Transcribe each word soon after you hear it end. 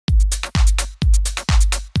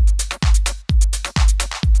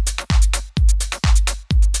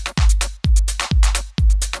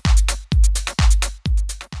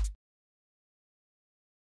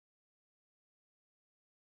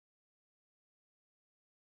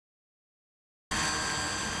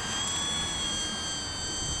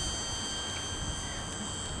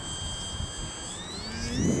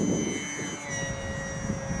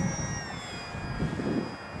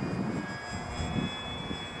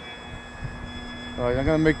Right, I'm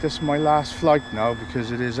going to make this my last flight now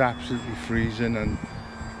because it is absolutely freezing and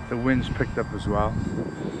the wind's picked up as well.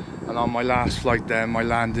 And on my last flight there, my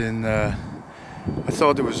landing, I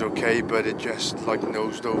thought it was okay, but it just like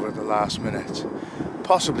nosed over at the last minute.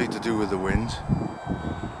 Possibly to do with the wind,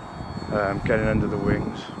 getting under the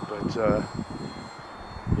wings. But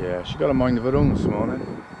yeah, she got a mind of her own this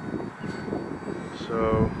morning.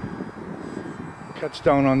 So cuts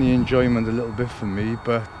down on the enjoyment a little bit for me,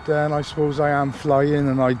 but then I suppose I am flying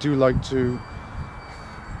and I do like to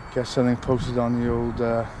get something posted on the old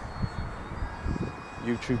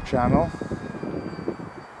YouTube channel.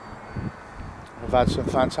 I've had some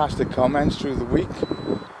fantastic comments through the week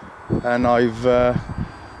and I've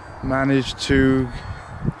managed to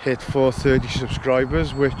hit 430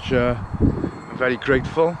 subscribers, which I'm very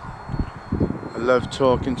grateful. I love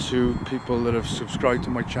talking to people that have subscribed to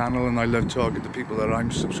my channel, and I love talking to people that I'm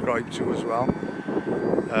subscribed to as well.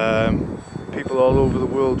 People all over the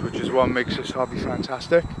world, which is what makes this hobby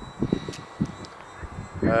fantastic.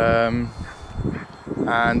 And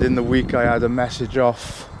in the week I had a message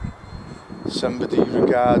off somebody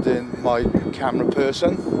regarding my camera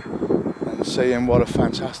person and saying what a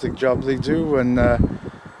fantastic job they do, and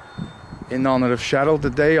in honour of Cheryl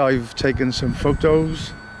today I've taken some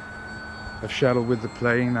photos of Cheryl with the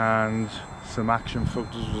plane and some action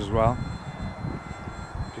photos as well,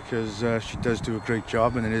 because she does do a great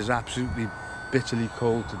job, and it is absolutely bitterly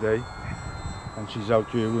cold today and she's out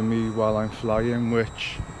here with me while I'm flying,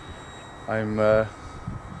 which I'm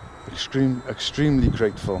extremely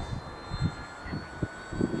grateful.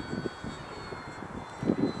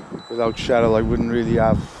 Without Cheryl I wouldn't really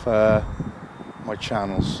have my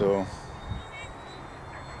channel, so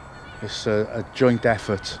it's a joint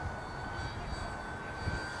effort.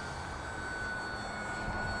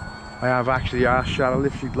 I have actually asked Cheryl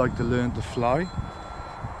if she'd like to learn to fly,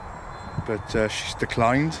 but she's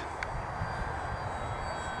declined.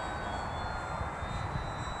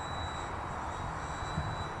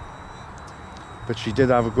 But she did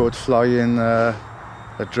have a go at flying a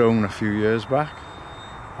drone a few years back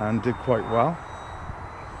and did quite well.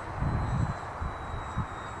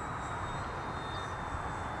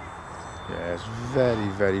 Yeah, it's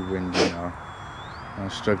very windy now. I'm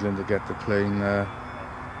struggling to get the plane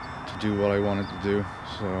to do what I wanted to do,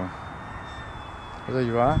 so well, there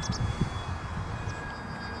you are.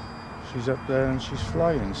 She's up there and she's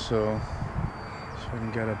flying, so if I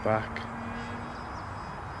can get her back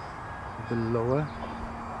a bit lower.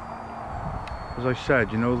 As I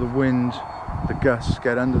said, you know, the wind, the gusts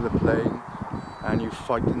get under the plane and you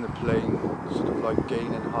fight in the plane, sort of like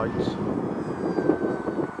gaining height.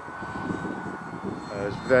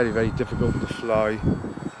 It's very difficult to fly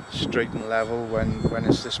straight and level when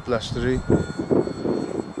it's this blustery. I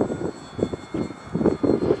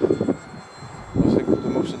think the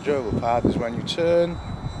most enjoyable part is when you turn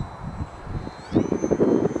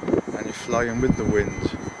and you're flying with the wind.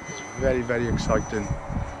 It's very exciting.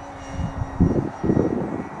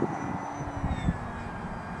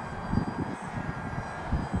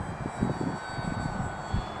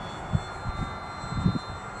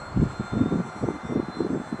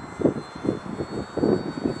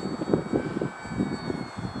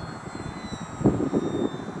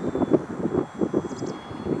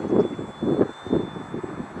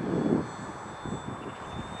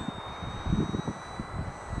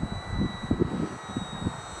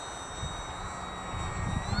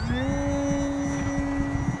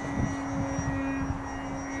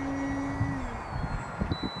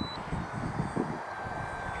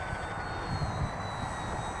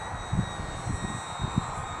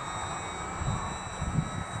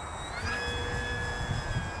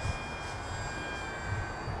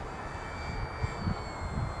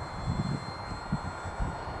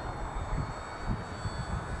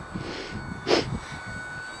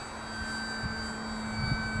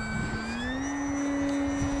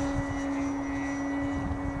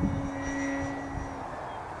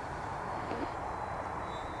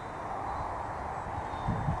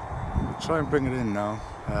 Try and bring it in now,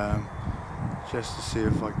 just to see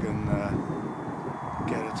if I can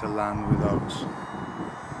get it to land without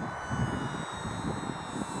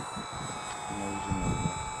nosing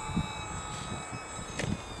over.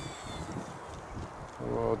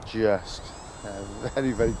 Oh, just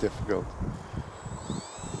very difficult.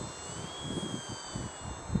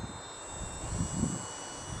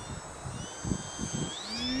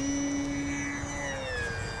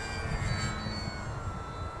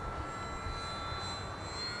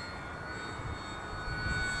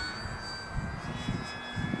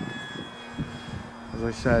 As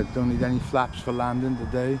I said, don't need any flaps for landing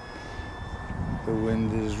today. The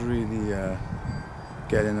wind is really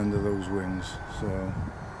getting under those wings. So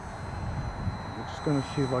I'm just going to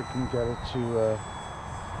see if I can get it to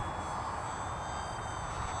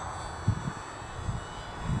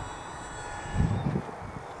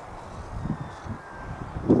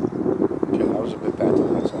okay, that was a bit better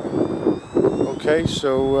that time. Okay,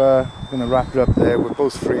 so I'm going to wrap it up there. We're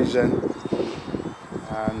both freezing,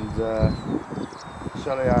 and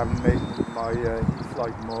sorry I haven't made my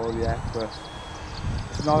flight more yet, but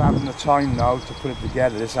it's not having the time now to put it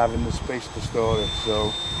together, it's having the space to store it.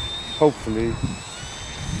 So hopefully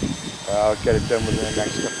I'll get it done within the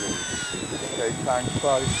next couple of weeks. Okay, thanks,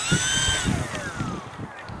 bye.